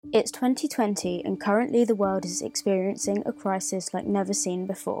It's 2020 and currently the world is experiencing a crisis like never seen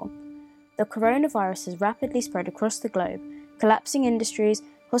before. The coronavirus has rapidly spread across the globe, collapsing industries,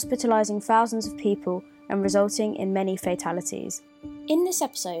 hospitalising thousands of people and resulting in many fatalities. In this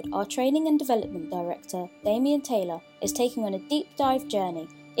episode, our Training and Development Director, Damian Taylor, is taking on a deep dive journey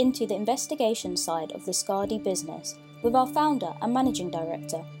into the investigation side of the Skadi business with our founder and managing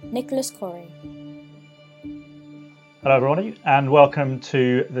director, Nic Corry. Hello everybody and welcome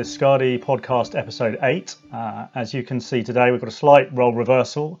to the Skadi podcast episode 8. As you can see today we've got a slight role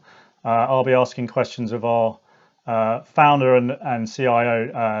reversal. I'll be asking questions of our founder and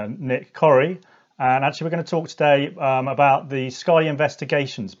CIO Nic Corry, and actually we're going to talk today about the Skadi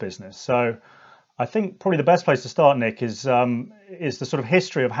investigations business. So I think probably the best place to start, Nic, is the sort of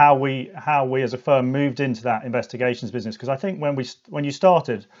history of how we as a firm moved into that investigations business, because I think when you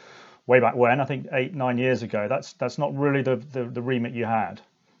started way back when, I think 8-9 years ago, that's not really the remit you had.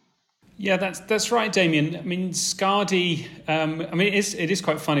 Yeah, that's right, Damian. I mean, Skadi. It is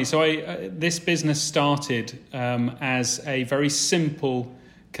quite funny. So this business started as a very simple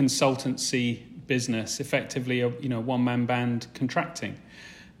consultancy business, effectively a one-man band contracting,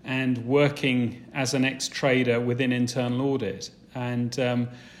 and working as an ex-trader within internal audit. And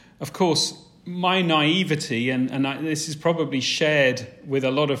of course, my naivety, and this is probably shared with a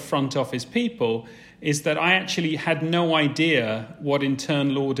lot of front office people, is that I actually had no idea what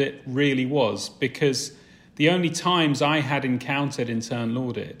internal audit really was, because the only times I had encountered internal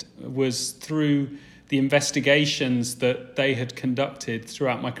audit was through the investigations that they had conducted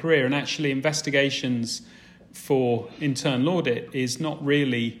throughout my career. And actually investigations for internal audit is not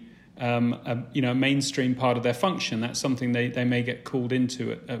really a mainstream part of their function. That's something they may get called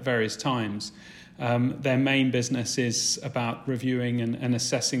into at various times. Their main business is about reviewing and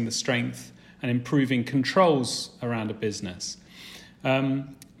assessing the strength and improving controls around a business.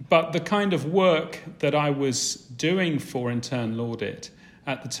 But the kind of work that I was doing for internal audit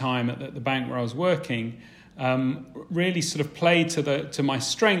at the time at the bank where I was working really sort of played to my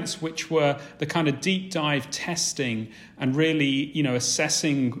strengths, which were the kind of deep dive testing and really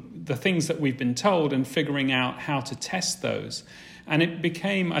assessing the things that we've been told and figuring out how to test those. And it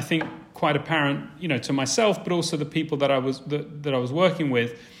became, I think, quite apparent to myself, but also the people that I was working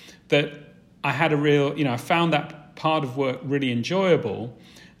with, that I had I found that part of work really enjoyable.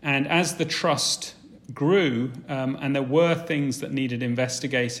 And as the trust grew and there were things that needed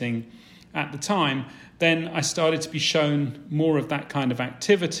investigating at the time, then I started to be shown more of that kind of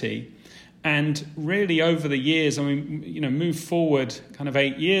activity. And really over the years, move forward kind of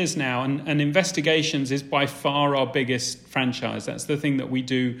 8 years now, and investigations is by far our biggest franchise. That's the thing that we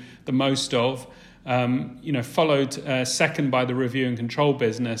do the most of, followed second by the review and control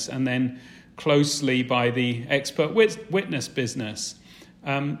business, and then closely by the expert witness business.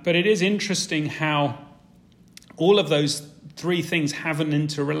 But it is interesting how all of those three things have an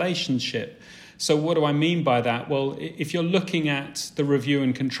interrelationship. So what do I mean by that? Well, if you're looking at the review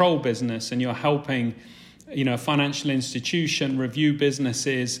and control business and you're helping, a financial institution review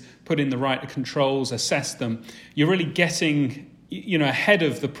businesses, put in the right controls, assess them, you're really getting, ahead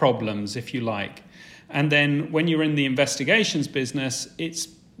of the problems, if you like. And then when you're in the investigations business, it's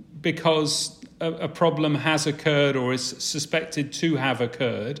because a problem has occurred or is suspected to have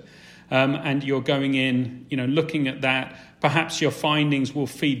occurred, and you're going in, looking at that. Perhaps your findings will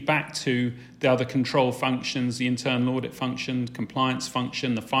feed back to the other control functions, the internal audit function, compliance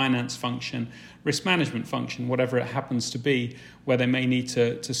function, the finance function, risk management function, whatever it happens to be, where they may need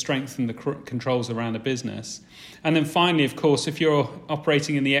to strengthen the controls around a business. And then finally, of course, if you're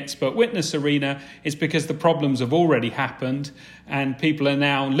operating in the expert witness arena, it's because the problems have already happened and people are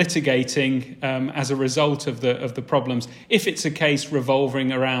now litigating as a result of the problems, if it's a case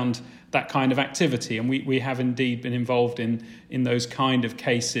revolving around that kind of activity. And we have indeed been involved in those kind of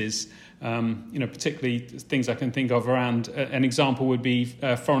cases, particularly things I can think of around, an example would be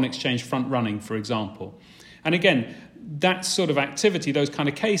foreign exchange front running, for example. And again, that sort of activity, those kind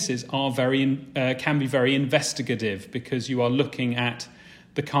of cases are can be very investigative, because you are looking at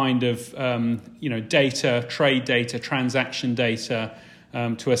the kind of data, trade data, transaction data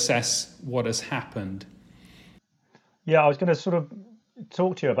to assess what has happened. Yeah, I was going to sort of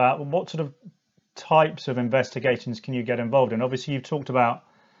talk to you about what sort of types of investigations can you get involved in. Obviously, you've talked about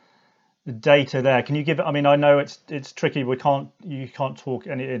the data there. Can you give? I know it's tricky. You can't talk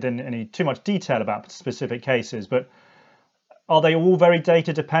any too much detail about specific cases, but are they all very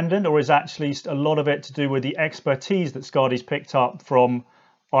data dependent, or is actually a lot of it to do with the expertise that Skadi's picked up from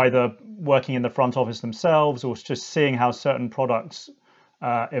either working in the front office themselves or just seeing how certain products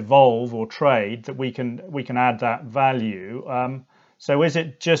evolve or trade, that we can add that value? So is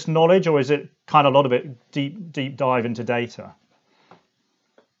it just knowledge, or is it kind of a lot of it deep dive into data?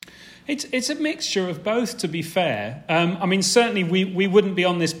 It's a mixture of both, to be fair. I mean, certainly we wouldn't be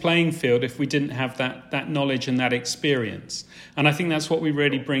on this playing field if we didn't have that knowledge and that experience. And I think that's what we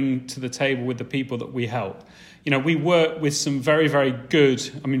really bring to the table with the people that we help. We work with some very, very good,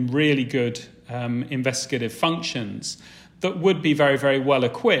 really good investigative functions that would be very, very well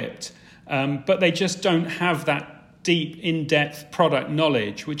equipped, but they just don't have that deep, in-depth product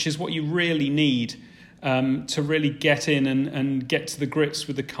knowledge, which is what you really need to really get in and get to the grips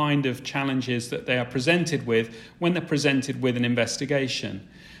with the kind of challenges that they are presented with when they're presented with an investigation.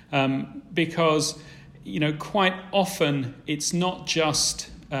 Because, quite often it's not just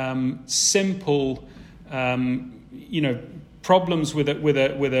simple, problems with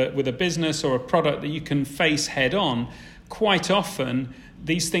a business or a product that you can face head on. Quite often,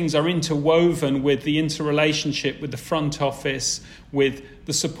 these things are interwoven with the interrelationship with the front office, with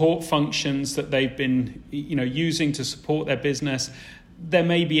the support functions that they've been, using to support their business. There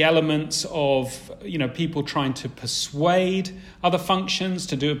may be elements of, people trying to persuade other functions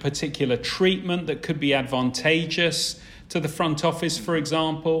to do a particular treatment that could be advantageous to the front office, for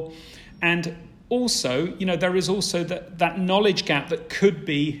example. And also, there is also that knowledge gap that could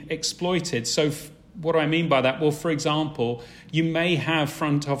be exploited. So what do I mean by that? Well, for example, you may have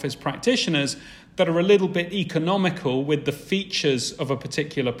front office practitioners that are a little bit economical with the features of a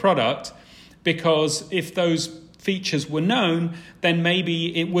particular product, because if those features were known, then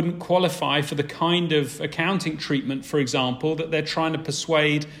maybe it wouldn't qualify for the kind of accounting treatment, for example, that they're trying to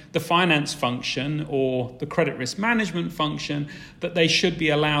persuade the finance function or the credit risk management function that they should be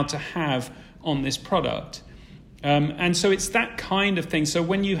allowed to have on this product. And so it's that kind of thing. So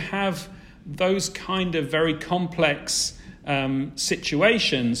when you have those kind of very complex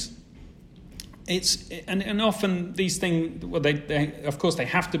situations, and often these things, well, they of course they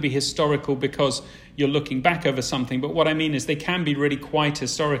have to be historical because you're looking back over something, but what I mean is they can be really quite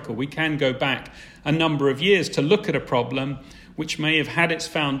historical. We can go back a number of years to look at a problem which may have had its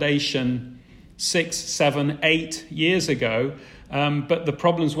foundation 6, 7, 8 years ago, but the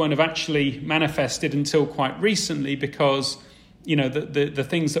problems won't have actually manifested until quite recently because the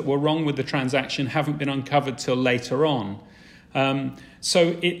things that were wrong with the transaction haven't been uncovered till later on.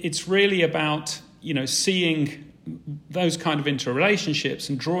 So it's really about, seeing those kind of interrelationships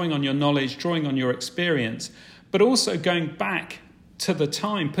and drawing on your knowledge, drawing on your experience, but also going back to the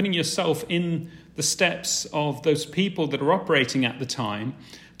time, putting yourself in the steps of those people that are operating at the time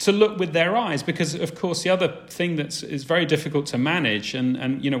to look with their eyes. Because, of course, the other thing that is very difficult to manage,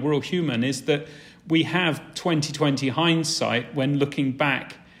 and we're all human, is that we have 20/20 hindsight when looking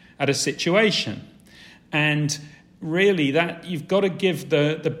back at a situation. And really that you've got to give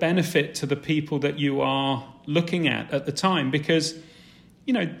the benefit to the people that you are looking at the time, because,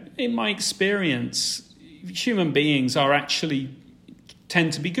 in my experience, human beings are actually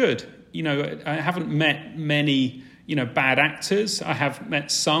tend to be good. I haven't met many, bad actors. I have met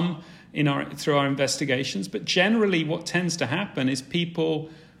some through our investigations, but generally what tends to happen is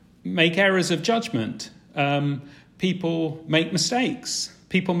people make errors of judgment. People make mistakes.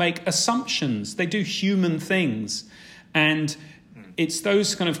 People make assumptions. They do human things. And it's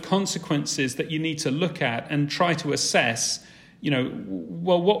those kind of consequences that you need to look at and try to assess,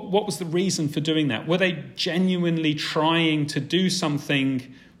 what was the reason for doing that? Were they genuinely trying to do something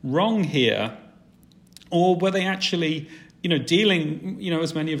wrong here? Or were they actually, dealing,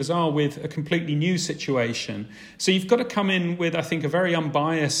 as many of us are, with a completely new situation? So you've got to come in with, I think, a very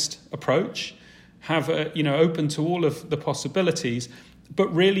unbiased approach, have open to all of the possibilities, but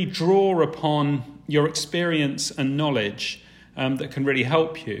really draw upon your experience and knowledge that can really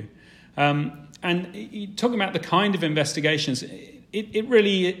help you. And talking about the kind of investigations, it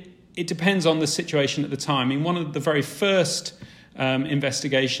really depends on the situation at the time. I mean, one of the very first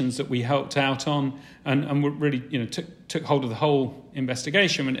investigations that we helped out on, and we really took hold of the whole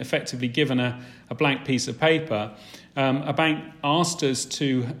investigation when effectively given a blank piece of paper. A bank asked us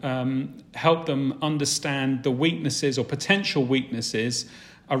to help them understand the weaknesses or potential weaknesses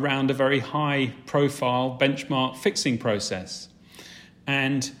around a very high-profile benchmark fixing process.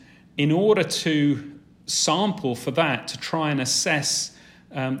 And in order to sample for that, to try and assess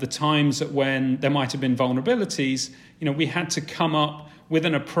the times when there might have been vulnerabilities, we had to come up with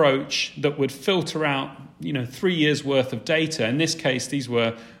an approach that would filter out, 3 years worth of data. In this case, these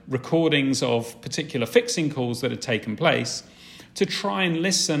were recordings of particular fixing calls that had taken place, to try and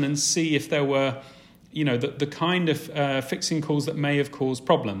listen and see if there were, the kind of fixing calls that may have caused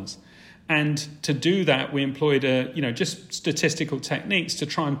problems. And to do that, we employed just statistical techniques to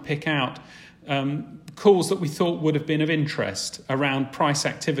try and pick out calls that we thought would have been of interest around price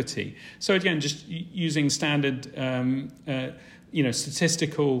activity. So again, just using standard,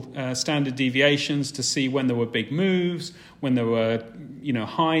 statistical standard deviations to see when there were big moves, when there were,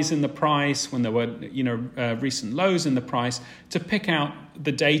 highs in the price, when there were, recent lows in the price, to pick out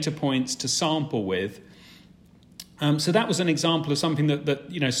the data points to sample with. So that was an example of something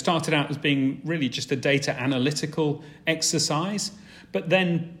that started out as being really just a data analytical exercise. But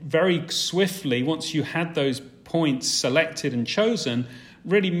then very swiftly, once you had those points selected and chosen,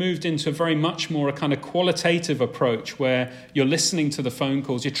 really moved into very much more a kind of qualitative approach where you're listening to the phone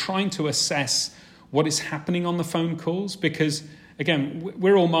calls. You're trying to assess what is happening on the phone calls because, again,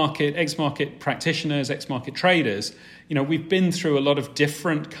 we're all ex-market practitioners, ex-market traders. We've been through a lot of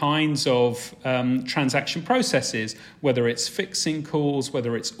different kinds of transaction processes, whether it's fixing calls,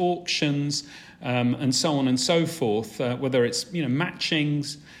 whether it's auctions, and so on and so forth, whether it's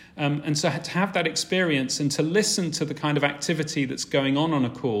matchings. And so to have that experience and to listen to the kind of activity that's going on a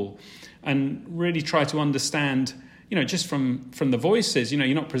call and really try to understand, just from the voices, you're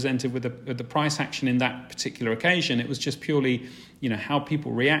not presented with the price action in that particular occasion. It was just purely, how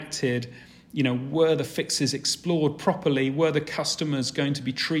people reacted. Were the fixes explored properly? Were the customers going to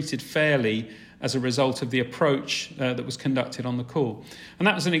be treated fairly as a result of the approach that was conducted on the call? And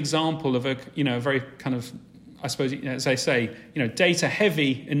that was an example of a very kind of, I suppose, as I say,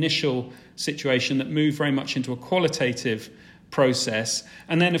 data-heavy initial situation that moved very much into a qualitative process.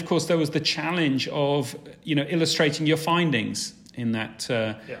 And then, of course, there was the challenge of, illustrating your findings in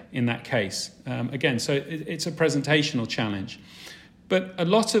that case. Again, so it's a presentational challenge. But a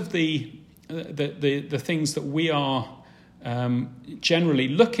lot of the things that we are generally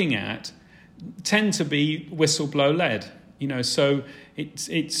looking at tend to be whistleblower led. So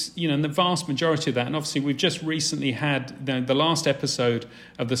it's in the vast majority of that, and obviously we've just recently had the last episode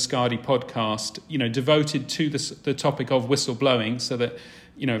of the Skadi podcast, devoted to the topic of whistleblowing, so that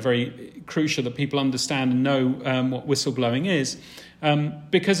very crucial that people understand and know what whistleblowing is,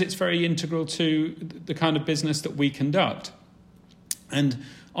 because it's very integral to the kind of business that we conduct. And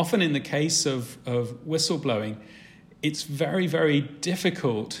often in the case of whistleblowing, it's very, very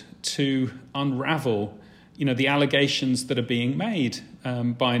difficult to unravel the allegations that are being made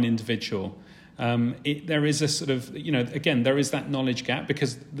by an individual. There is a sort of, again, there is that knowledge gap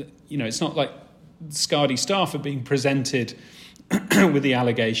because, it's not like Skadi staff are being presented with the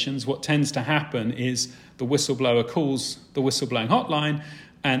allegations. What tends to happen is the whistleblower calls the whistleblowing hotline,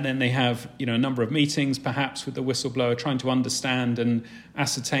 and then they have, a number of meetings, perhaps with the whistleblower, trying to understand and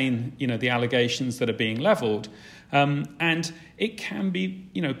ascertain, the allegations that are being levelled. And it can be,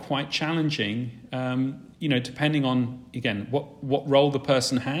 quite challenging, depending on, again, what role the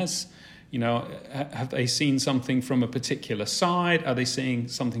person has. Have they seen something from a particular side? Are they seeing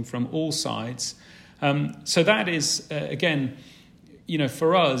something from all sides? So that is, again,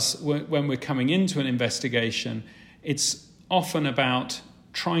 for us, when we're coming into an investigation, it's often about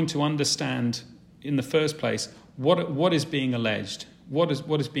trying to understand, in the first place, what is being alleged, what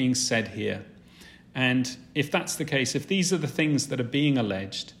is being said here. And if that's the case, if these are the things that are being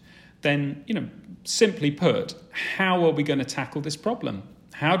alleged, then, simply put, how are we going to tackle this problem?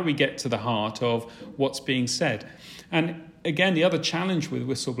 How do we get to the heart of what's being said? And again, the other challenge with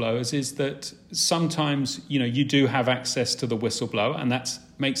whistleblowers is that sometimes, you do have access to the whistleblower, and that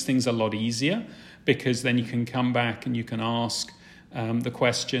makes things a lot easier, because then you can come back and you can ask the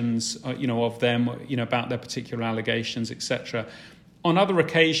questions, of them, about their particular allegations, etc. On other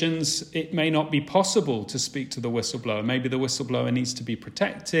occasions, it may not be possible to speak to the whistleblower. Maybe the whistleblower needs to be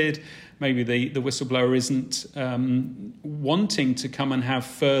protected. Maybe the whistleblower isn't wanting to come and have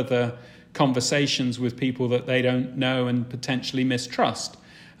further conversations with people that they don't know and potentially mistrust.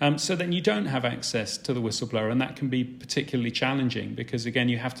 So then you don't have access to the whistleblower, and that can be particularly challenging because, again,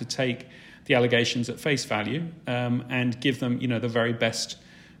 you have to take the allegations at face value and give them, the very best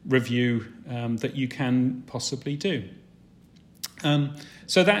review that you can possibly do.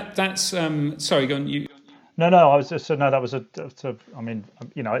 So that's sorry, go on. You. No, I was just no. That was it's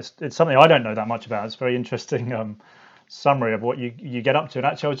something I don't know that much about. It's a very interesting summary of what you get up to. And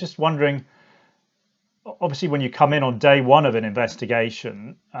actually, I was just wondering. Obviously, when you come in on day one of an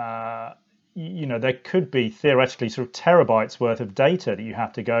investigation, there could be theoretically sort of terabytes worth of data that you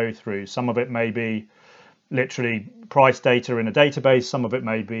have to go through. Some of it may be literally price data in a database. Some of it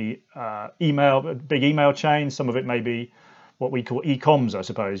may be big email chains. Some of it may be what we call e-coms, I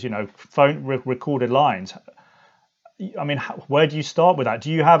suppose, phone recorded lines. I mean, where do you start with that? Do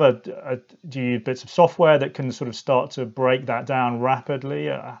you have bits of software that can sort of start to break that down rapidly?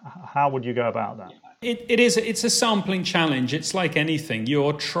 How would you go about that? It's a sampling challenge. It's like anything.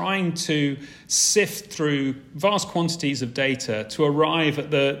 You're trying to sift through vast quantities of data to arrive at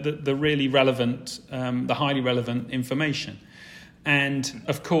the really relevant, the highly relevant information. And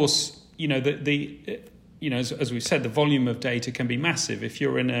of course, as we've said, the volume of data can be massive. If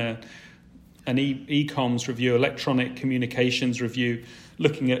you're in an e-comms review, electronic communications review,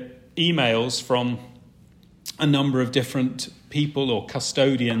 looking at emails from a number of different people or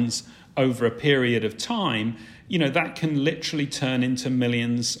custodians over a period of time, that can literally turn into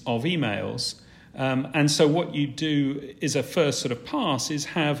millions of emails. And so what you do is a first sort of pass is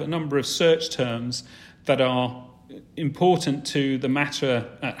have a number of search terms that are important to the matter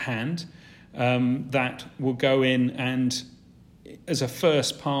at hand, that will go in and, as a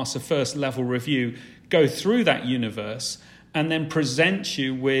first pass, a first level review, go through that universe and then present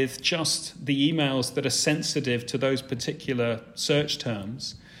you with just the emails that are sensitive to those particular search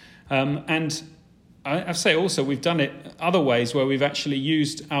terms. And I say also we've done it other ways where we've actually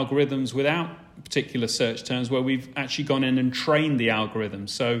used algorithms without particular search terms, where we've actually gone in and trained the algorithm.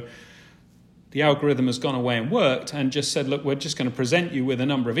 So the algorithm has gone away and worked and just said, look, we're just going to present you with a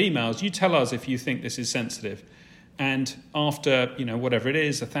number of emails. You tell us if you think this is sensitive. And after, whatever it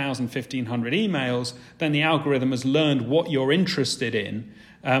is, 1,000, 1,500 emails, then the algorithm has learned what you're interested in,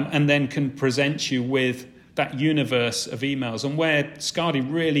 and then can present you with that universe of emails. And where Skadi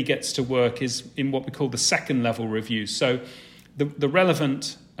really gets to work is in what we call the second level review. So the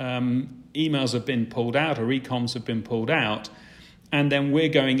relevant emails have been pulled out, or e-coms have been pulled out, and then we're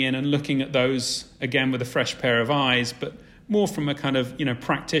going in and looking at those again with a fresh pair of eyes, but more from a kind of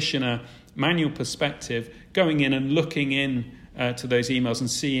practitioner manual perspective, going in and looking in to those emails and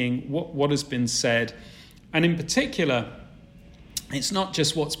seeing what has been said. And in particular, it's not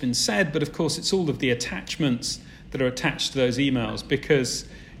just what's been said, but of course it's all of the attachments that are attached to those emails, because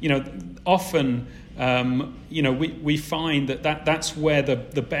often we find that's where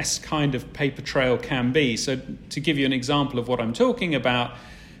the best kind of paper trail can be. So to give you an example of what I'm talking about,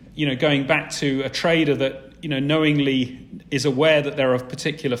 going back to a trader that knowingly is aware that there are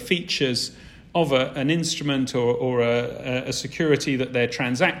particular features of an instrument or a security that they're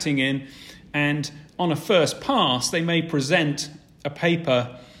transacting in, and on a first pass they may present a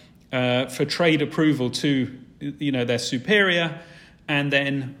paper for trade approval to their superior, and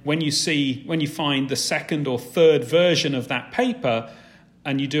then when you find the second or third version of that paper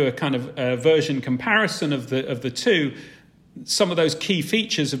and you do a kind of version comparison of the two, some of those key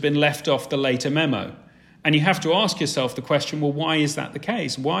features have been left off the later memo. And you have to ask yourself the question, well, why is that the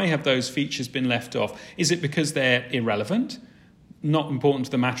case? Why have those features been left off? Is it because they're irrelevant, not important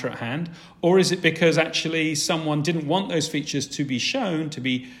to the matter at hand? Or is it because actually someone didn't want those features to be shown, to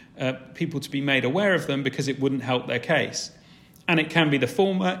be people to be made aware of them because it wouldn't help their case? And it can be the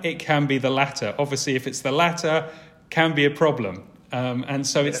former, it can be the latter. Obviously, if it's the latter, can be a problem. And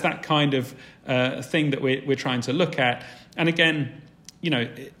so it's that kind of thing that we're trying to look at. And again,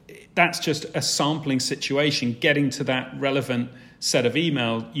 that's just a sampling situation, getting to that relevant set of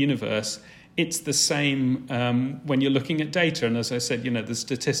email universe. It's the same when you're looking at data. And as I said, the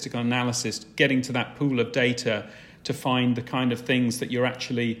statistical analysis, getting to that pool of data to find the kind of things that you're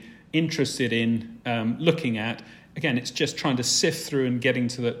actually interested in looking at. Again, it's just trying to sift through and getting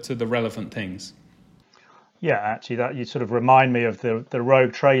to the relevant things. Yeah, actually, that you sort of remind me of the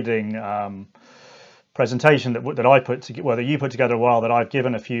rogue trading presentation that I put together, well, that you put together a while, that I've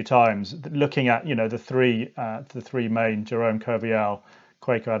given a few times, looking at the three main, Jerome Kerviel,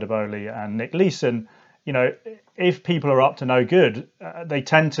 Kwaku Adeboli, and Nick Leeson. If people are up to no good, they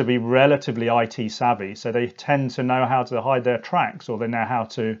tend to be relatively IT savvy, so they tend to know how to hide their tracks, or they know how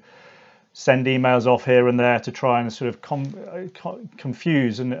to send emails off here and there to try and sort of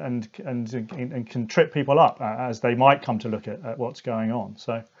confuse and can trip people up as they might come to look at what's going on.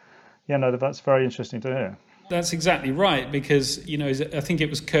 So that's very interesting to hear. That's exactly right, because I think it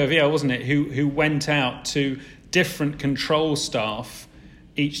was Kerviel, wasn't it, who went out to different control staff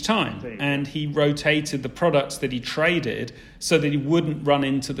each time. Indeed. And he rotated the products that he traded so that he wouldn't run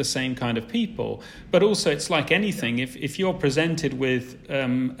into the same kind of people. But also, it's like anything, if you're presented with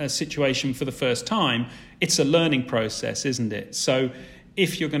a situation for the first time, it's a learning process, isn't it? So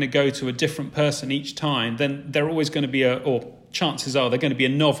if you're going to go to a different person each time, then they're always going to be or chances are they're going to be a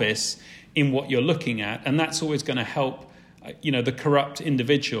novice in what you're looking at, and that's always going to help the corrupt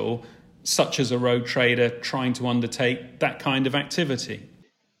individual, such as a rogue trader, trying to undertake that kind of activity.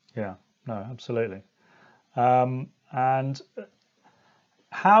 Yeah, no, absolutely. And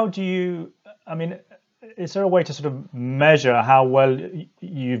how do you, is there a way to sort of measure how well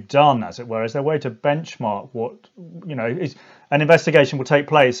you've done, as it were? Is there a way to benchmark what, an investigation will take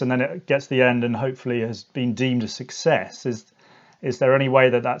place and then it gets to the end and hopefully has been deemed a success? Is there any way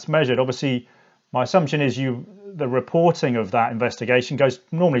that that's measured? Obviously, my assumption is the reporting of that investigation goes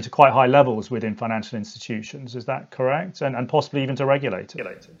normally to quite high levels within financial institutions. Is that correct? And possibly even to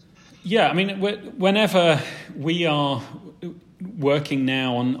regulators? Yeah, I mean, whenever we are working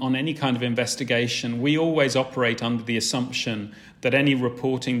now on any kind of investigation, we always operate under the assumption that any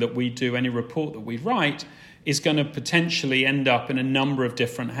reporting that we do, any report that we write, is going to potentially end up in a number of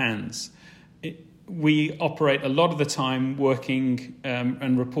different hands. We operate a lot of the time working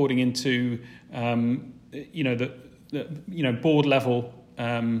and reporting into board level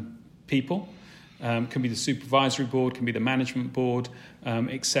people. Can be the supervisory board, can be the management board,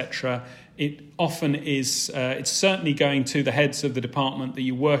 etc. It often is, it's certainly going to the heads of the department that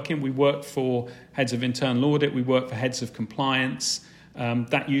you work in. We work for heads of internal audit, we work for heads of compliance.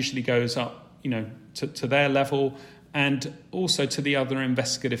 That usually goes up, to their level, and also to the other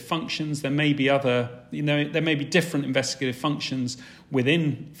investigative functions. There may be different investigative functions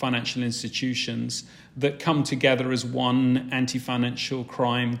within financial institutions that come together as one anti-financial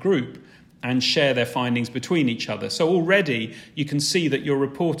crime group and share their findings between each other. So already you can see that your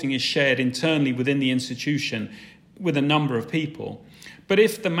reporting is shared internally within the institution with a number of people. But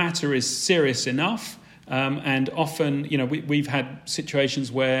if the matter is serious enough, and often, we've had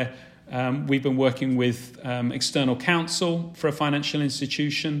situations where we've been working with external counsel for a financial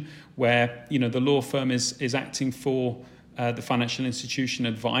institution where, the law firm is acting for the financial institution,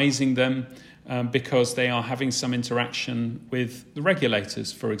 advising them because they are having some interaction with the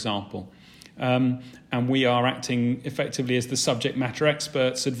regulators, for example. And we are acting effectively as the subject matter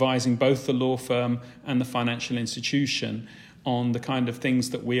experts, advising both the law firm and the financial institution on the kind of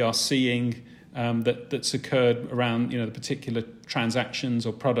things that we are seeing that's occurred around the particular transactions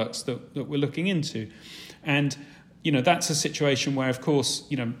or products that we're looking into. And that's a situation where, of course,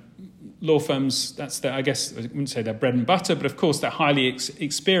 law firms, that's I wouldn't say they're bread and butter, but of course they're highly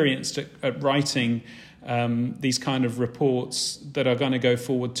experienced at writing these kind of reports that are going to go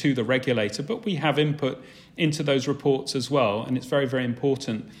forward to the regulator. But we have input into those reports as well, and it's very, very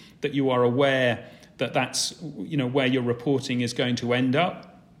important that you are aware that that's where your reporting is going to end up.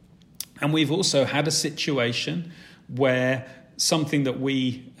 And we've also had a situation where something that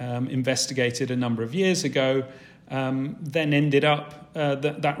we investigated a number of years ago then ended up,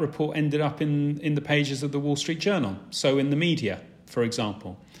 that report ended up in the pages of the Wall Street Journal, so in the media, for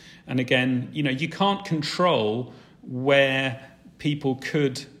example. And again, you can't control where people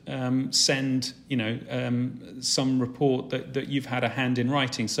could send, some report that you've had a hand in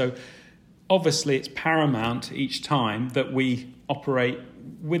writing. So obviously it's paramount each time that we operate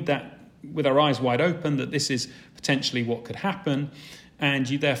with our eyes wide open, that this is potentially what could happen. And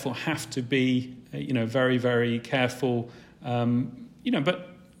you therefore have to be, very, very careful, but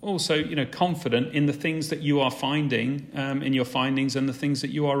also, confident in the things that you are finding in your findings and the things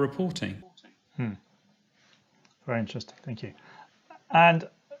that you are reporting. Very interesting. Thank you. And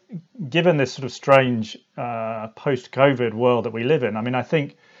given this sort of strange post-COVID world that we live in,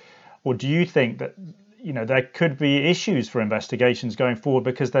 do you think that, there could be issues for investigations going forward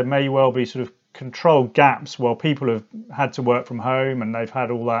because there may well be sort of control gaps while people have had to work from home and they've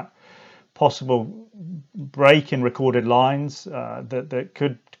had all that possible break in recorded lines that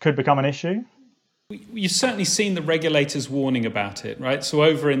could become an issue? You've certainly seen the regulators warning about it, right? So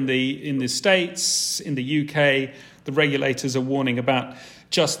over in the States, in the UK, the regulators are warning about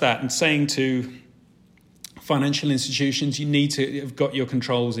just that and saying to financial institutions, you need to have got your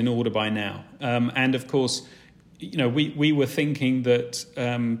controls in order by now. And of course, we were thinking that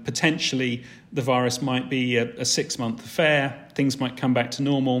potentially the virus might be a 6-month affair, things might come back to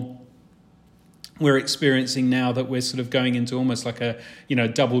normal. We're experiencing now that we're sort of going into almost like a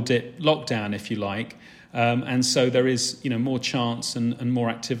double dip lockdown, if you like, and so there is more chance and more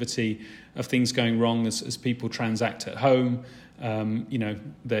activity of things going wrong as people transact at home.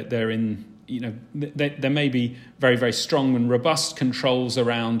 They're in there may be very, very strong and robust controls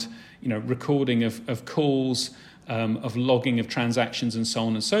around recording of calls, of logging of transactions, and so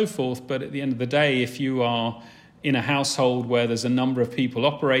on and so forth. But at the end of the day, if you are in a household where there's a number of people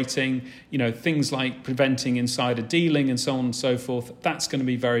operating, things like preventing insider dealing and so on and so forth, that's going to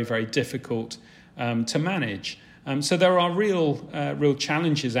be very, very difficult to manage. So there are real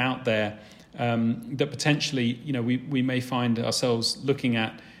challenges out there that potentially, we may find ourselves looking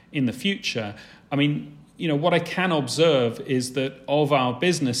at in the future. What I can observe is that of our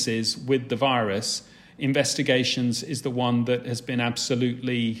businesses with the virus, investigations is the one that has been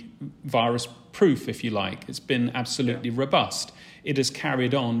absolutely virus proof, if you like. It's been absolutely robust. It has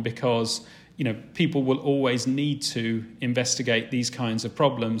carried on because people will always need to investigate these kinds of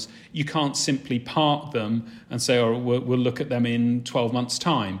problems. You can't simply park them and say, "Oh, we'll look at them in 12 months'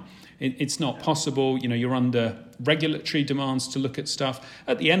 time." It's not possible. You're under regulatory demands to look at stuff.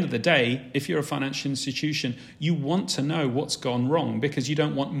 At the end of the day, if you're a financial institution, you want to know what's gone wrong because you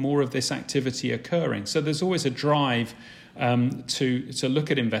don't want more of this activity occurring. So there's always a drive to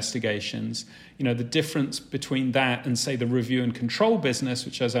look at investigations. The difference between that and, say, the review and control business,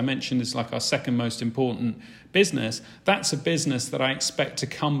 which, as I mentioned, is like our second most important business, that's a business that I expect to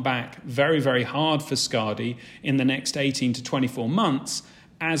come back very, very hard for Skadi in the next 18 to 24 months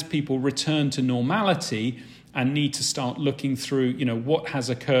as people return to normality and need to start looking through, what has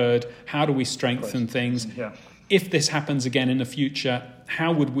occurred, how do we strengthen things? Yeah. If this happens again in the future,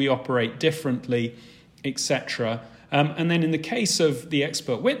 how would we operate differently, etc. And then in the case of the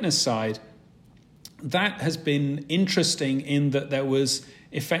expert witness side, that has been interesting in that there was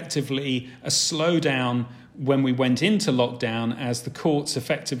effectively a slowdown when we went into lockdown as the courts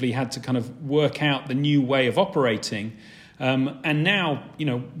effectively had to kind of work out the new way of operating. And now,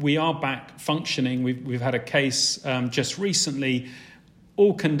 we are back functioning. We've had a case just recently,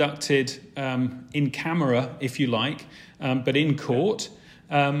 all conducted in camera, if you like, but in court.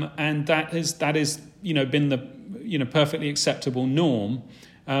 And that is been the perfectly acceptable norm.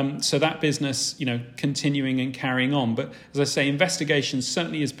 So that business, continuing and carrying on. But as I say, investigation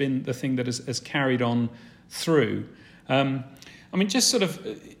certainly has been the thing that has carried on through. Just sort of,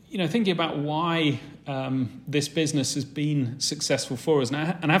 thinking about why this business has been successful for us. And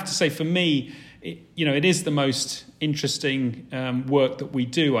I have to say, for me, it is the most interesting work that we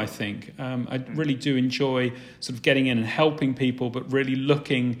do, I think. I really do enjoy sort of getting in and helping people, but really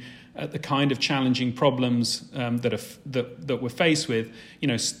looking at the kind of challenging problems that we're faced with.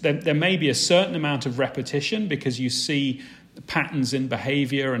 There may be a certain amount of repetition because you see patterns in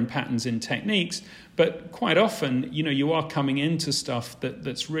behavior and patterns in techniques, but quite often, you are coming into stuff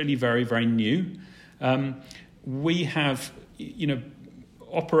that's really very, very new. We have,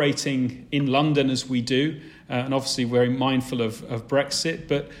 operating in London as we do, and obviously very mindful of Brexit,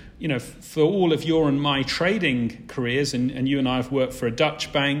 but for all of your and my trading careers, and you and I have worked for a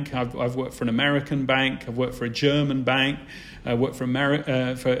Dutch bank, I've worked for an American bank, I've worked for a German bank, I worked for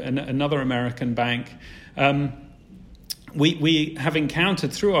another American bank. We have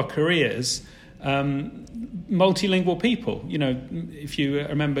encountered through our careers multilingual people. If you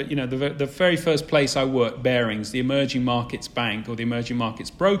remember, the very first place I worked, Barings, the emerging markets bank or the emerging markets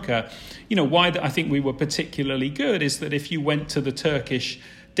broker, why I think we were particularly good is that if you went to the Turkish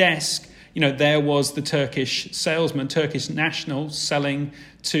desk, there was the Turkish salesman, Turkish national, selling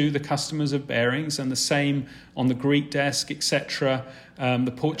to the customers of Barings, and the same on the Greek desk, etc.,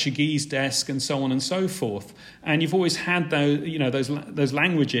 the Portuguese desk, and so on and so forth. And you've always had those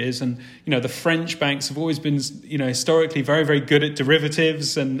languages, and the French banks have always been historically very, very good at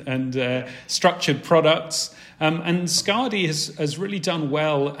derivatives and structured products. And Skadi has really done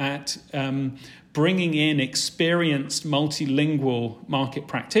well at bringing in experienced multilingual market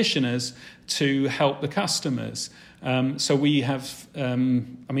practitioners to help the customers. So we have,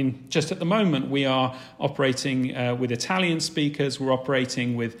 just at the moment, we are operating with Italian speakers, we're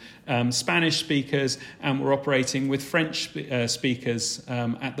operating with Spanish speakers, and we're operating with French speakers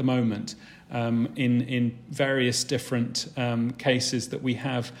at the moment in various different cases that we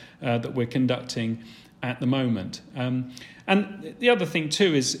have that we're conducting at the moment. And the other thing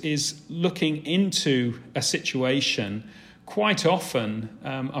too is looking into a situation. Quite often,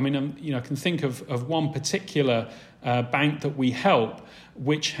 I can think of one particular bank that we help,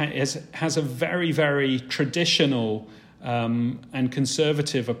 which has a very, very traditional and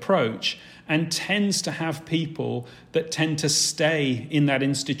conservative approach, and tends to have people that tend to stay in that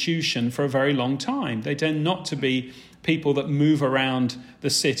institution for a very long time. They tend not to be people that move around the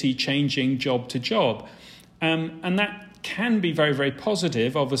city, changing job to job. And that can be very, very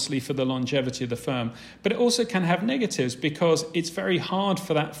positive, obviously, for the longevity of the firm, but it also can have negatives because it's very hard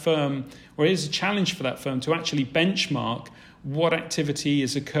for that firm, or it is a challenge for that firm, to actually benchmark what activity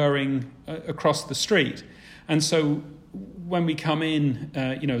is occurring across the street. And so when we come in,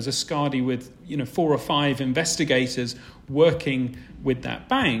 as a Skadi with, 4 or 5 investigators working with that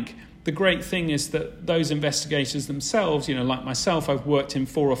bank, the great thing is that those investigators themselves, like myself, I've worked in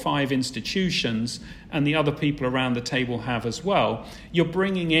 4 or 5 institutions, and the other people around the table have as well. You're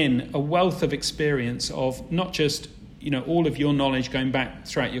bringing in a wealth of experience of not just, all of your knowledge going back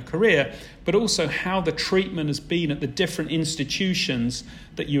throughout your career, but also how the treatment has been at the different institutions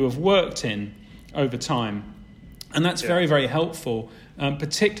that you have worked in over time. And that's very, very helpful,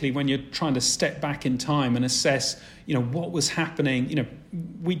 particularly when you're trying to step back in time and assess, what was happening.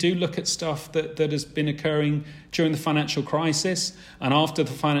 We do look at stuff that has been occurring during the financial crisis. And after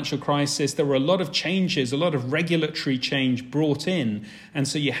the financial crisis, there were a lot of changes, a lot of regulatory change brought in. And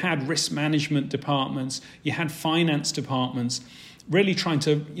so you had risk management departments, you had finance departments, really trying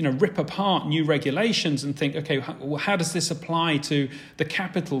to rip apart new regulations and think, okay, how does this apply to the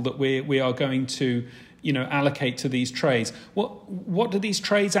capital that we are going to allocate to these trades? What do these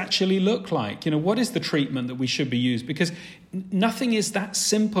trades actually look like? What is the treatment that we should be used? Because nothing is that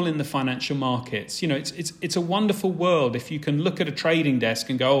simple in the financial markets. It's a wonderful world if you can look at a trading desk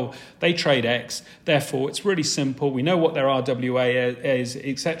and go, oh, they trade X, therefore it's really simple. We know what their RWA is,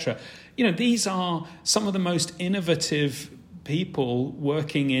 etc. These are some of the most innovative people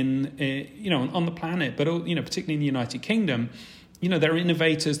working on the planet, but particularly in the United Kingdom. They're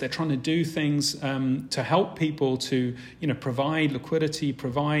innovators. They're trying to do things to help people to, provide liquidity,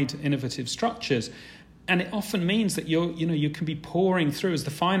 provide innovative structures. And it often means that you can be pouring through, as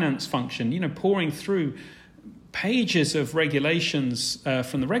the finance function, pouring through pages of regulations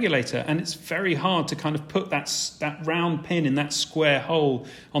from the regulator. And it's very hard to kind of put that round pin in that square hole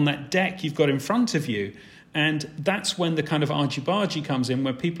on that deck you've got in front of you. And that's when the kind of argy-bargy comes in,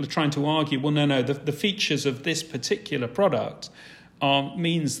 where people are trying to argue, well, no, the features of this particular product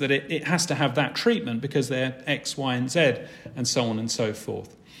means that it has to have that treatment because they're X, Y, and Z, and so on and so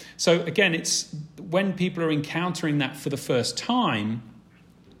forth. So again, it's when people are encountering that for the first time,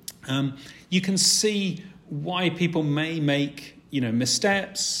 you can see why people may make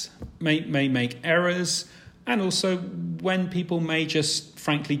missteps, may make errors, and also when people may just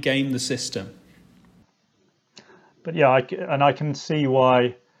frankly game the system. But yeah, I can see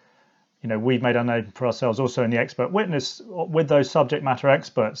why, we've made our name for ourselves also in the expert witness with those subject matter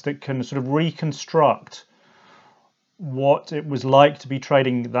experts that can sort of reconstruct what it was like to be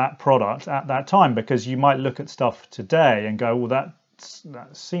trading that product at that time. Because you might look at stuff today and go, well, that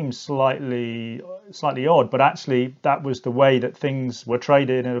seems slightly odd, but actually that was the way that things were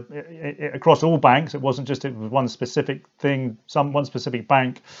traded across all banks. It wasn't just one specific thing, one specific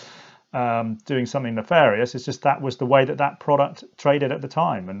bank doing something nefarious. It's just that was the way that product traded at the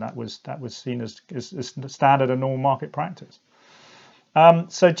time, and that was seen as standard and normal market practice. So I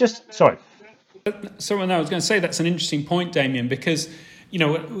was going to say that's an interesting point, Damian, because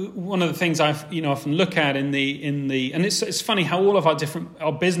one of the things I've often look at in the and it's funny how all of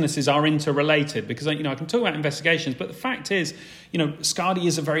our businesses are interrelated, because I can talk about investigations, but the fact is Skadi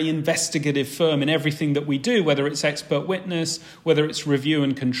is a very investigative firm in everything that we do, whether it's expert witness, whether it's review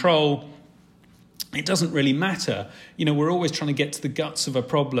and control. It doesn't really matter. We're always trying to get to the guts of a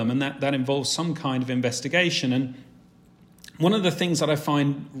problem, and that involves some kind of investigation. And one of the things that I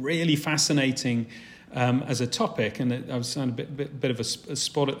find really fascinating as a topic, and I was on a bit of a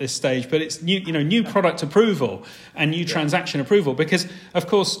spot at this stage, but it's new product approval and new transaction approval, because of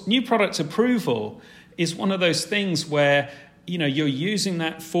course new product approval is one of those things where you're using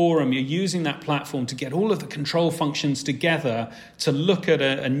that forum, you're using that platform to get all of the control functions together to look at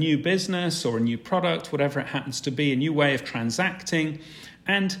a new business or a new product, whatever it happens to be, a new way of transacting.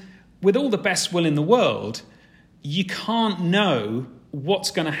 And with all the best will in the world, you can't know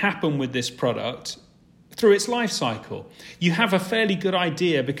what's going to happen with this product through its life cycle. You have a fairly good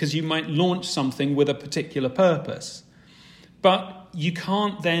idea because you might launch something with a particular purpose, but you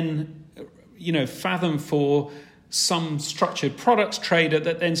can't then, fathom for some structured products trader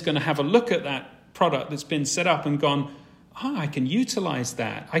that then's going to have a look at that product that's been set up and gone, I can utilize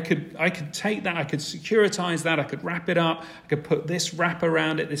that. I could take that, I could securitize that, I could wrap it up, I could put this wrap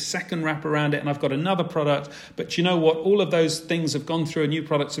around it, this second wrap around it, and I've got another product. But you know what? All of those things have gone through a new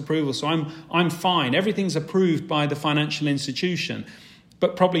products approval, so I'm fine. Everything's approved by the financial institution,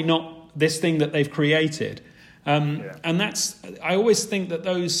 but probably not this thing that they've created. And I always think that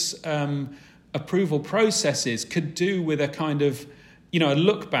those approval processes could do with a kind of, a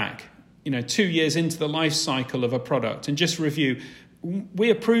look back. 2 years into the life cycle of a product and just review, we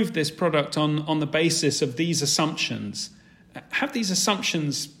approved this product on the basis of these assumptions. Have these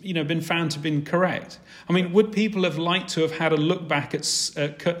assumptions, been found to have been correct? I mean, would people have liked to have had a look back at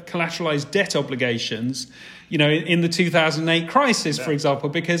collateralized debt obligations, in the 2008 crisis, for example,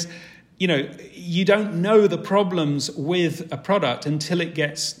 because, you don't know the problems with a product until it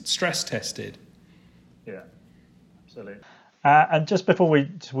gets stress tested. Yeah, absolutely. And just before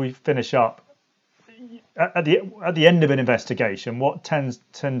we finish up, at the end of an investigation, what tends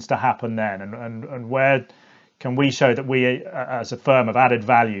to happen then, and where can we show that we as a firm have added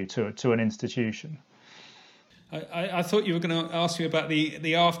value to an institution? I thought you were going to ask me about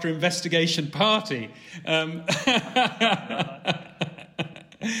the after investigation party,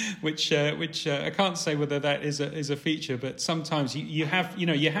 which I can't say whether that is a feature, but sometimes you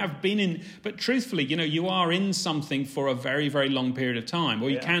have been in, but truthfully, you are in something for a very, very long period of time, or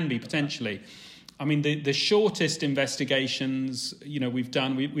you can be potentially. I mean, the shortest investigations, we've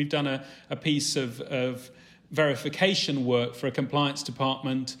done a piece of verification work for a compliance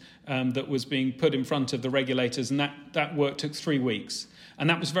department that was being put in front of the regulators, and that work took 3 weeks. And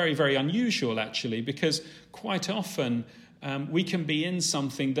that was very, very unusual, actually, because quite often we can be in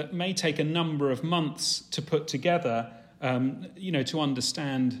something that may take a number of months to put together, to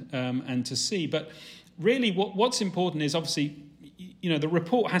understand and to see. But really what's important is obviously, the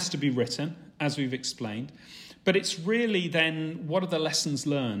report has to be written, as we've explained, but it's really then what are the lessons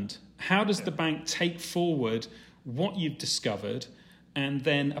learned? How does the bank take forward what you've discovered and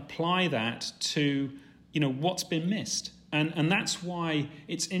then apply that to, what's been missed? And that's why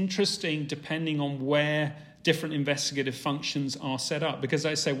it's interesting depending on where different investigative functions are set up. Because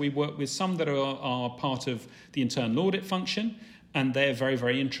as I say, we work with some that are part of the internal audit function, and they're very,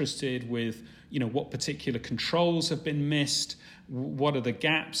 very interested with, what particular controls have been missed, what are the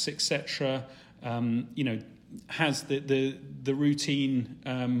gaps, etc. Has the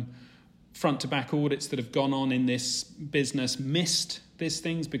routine front to back audits that have gone on in this business missed these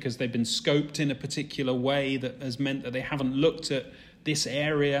things because they've been scoped in a particular way that has meant that they haven't looked at this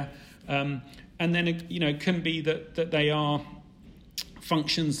area, and then it can be that they are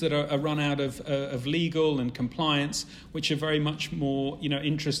functions that are run out of legal and compliance, which are very much more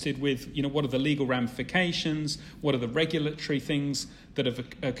interested with what are the legal ramifications, what are the regulatory things that have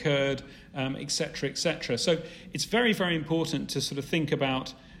occurred, etc., etc. So it's very, very important to sort of think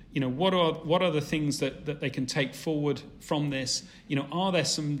about what are the things that they can take forward from this. Are there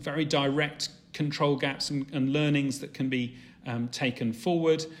some very direct control gaps and learnings that can be taken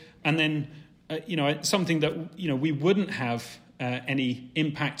forward, and then something that we wouldn't have any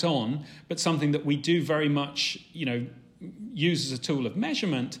impact on, but something that we do very much use as a tool of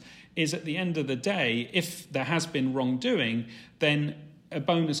measurement is at the end of the day, if there has been wrongdoing, then a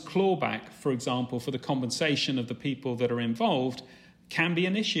bonus clawback, for example, for the compensation of the people that are involved can be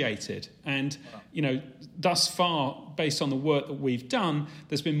initiated. And, thus far, based on the work that we've done,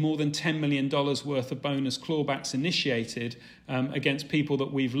 there's been more than $10 million worth of bonus clawbacks initiated against people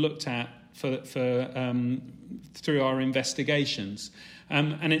that we've looked at through our investigations.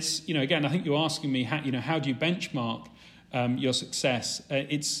 And it's, again, I think you're asking me, how do you benchmark your success?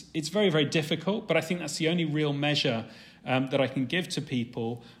 It's very, very difficult, but I think that's the only real measure that I can give to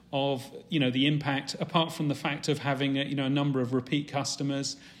people of, the impact, apart from the fact of having, a number of repeat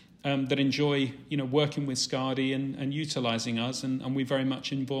customers that enjoy, working with Skadi and utilising us, and we very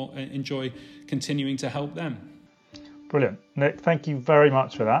much enjoy continuing to help them. Brilliant. Nic, thank you very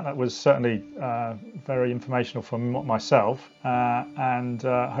much for that. That was certainly very informational for myself, and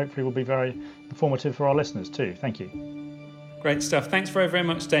hopefully will be very informative for our listeners too. Thank you. Great stuff. Thanks very, very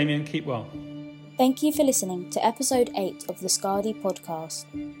much, Damian. Keep well. Thank you for listening to episode 8 of the Skadi podcast.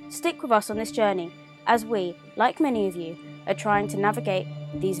 Stick with us on this journey as we, like many of you, are trying to navigate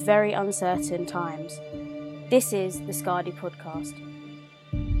these very uncertain times. This is the Skadi podcast.